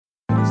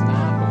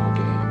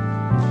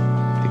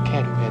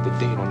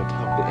stayed on the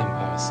top of the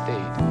Empire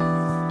State,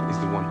 but he's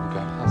the one who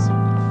got hustled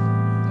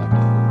like a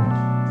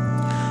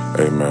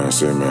fool. Hey man,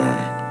 say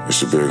man,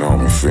 it's your big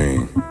homie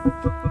Fiend.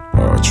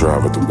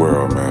 Traveled the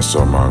world, man,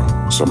 saw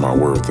my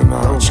worth,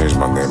 and changed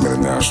my name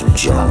International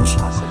Jones.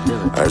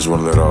 I just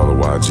wanna let all the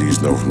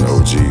YGs know from the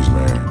OGs,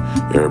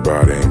 man.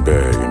 Everybody ain't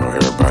bad, you know,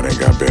 everybody ain't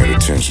got bad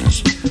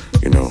intentions.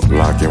 You know,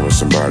 lock in with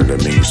somebody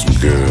that means some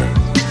good.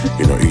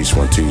 You know, each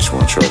one teach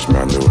one, trust me,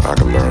 I knew I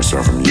could learn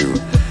something from you.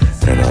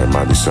 And it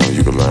might be something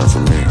you could learn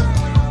from me.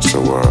 So,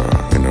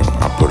 you know,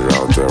 I put it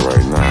out there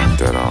right now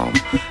that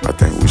I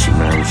think we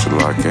should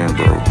lock in,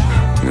 bro.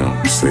 You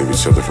know, save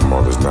each other from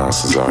all this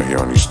nonsense out here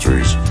on these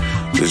streets.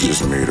 It's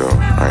just me though,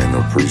 I ain't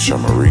no preacher,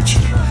 I'm a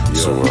reacher.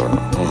 So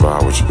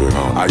vibe with your big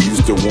homie. I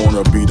used to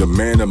wanna be the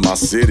man of my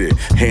city,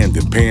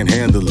 handing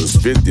panhandlers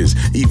 50s,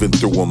 even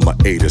throwing my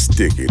 8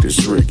 stick it,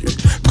 it's tricky.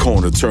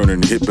 Corner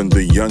turning, hipping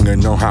the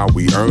youngin' know how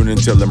we earnin'.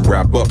 Tell them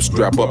wrap up,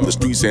 strap up, the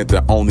streets ain't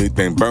the only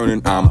thing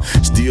burning. I'm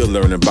still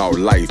learning about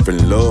life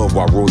and love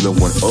while rolling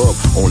one up.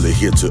 Only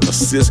here to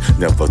assist,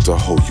 never to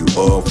hold you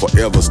up.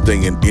 Forever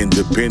staying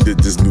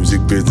independent, this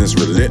music business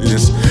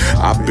relentless.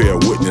 I bear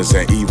witness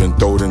and even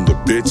throw them the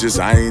bitches.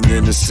 I ain't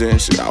innocent,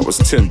 shit, I was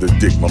tender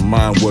dick, my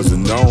mind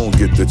wasn't known.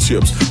 Get the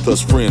chips,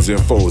 plus friends and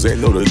foes,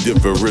 ain't know the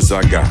difference.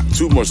 I got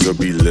too much to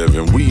be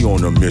living, we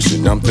on a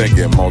mission. I'm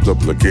thinking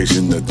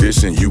multiplication,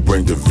 addition, you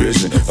bring the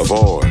vision of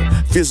all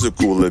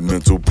physical and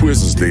mental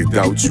prisons. They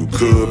doubt you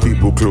could,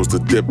 people close to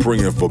death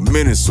praying for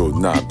minutes, so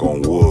knock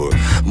on wood.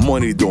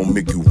 Money don't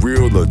make you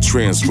real or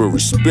transfer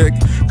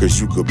respect, cause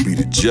you could be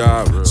the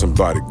job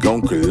somebody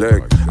gon'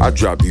 collect. I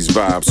drop these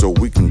vibes so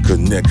we can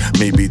connect.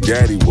 Maybe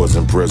daddy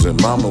wasn't present,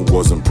 mama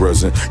wasn't present.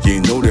 You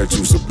ain't know that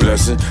you's a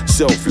blessing.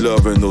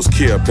 Self-love and those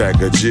care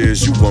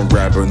packages. You weren't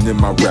rapping in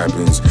my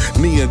rappings.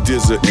 Me and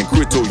Dizza and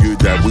Crit told you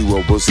that we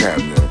were what's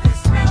happening.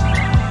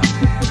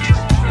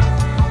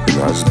 You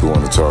know, I just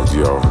want to talk to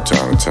y'all from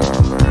time to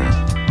time, man.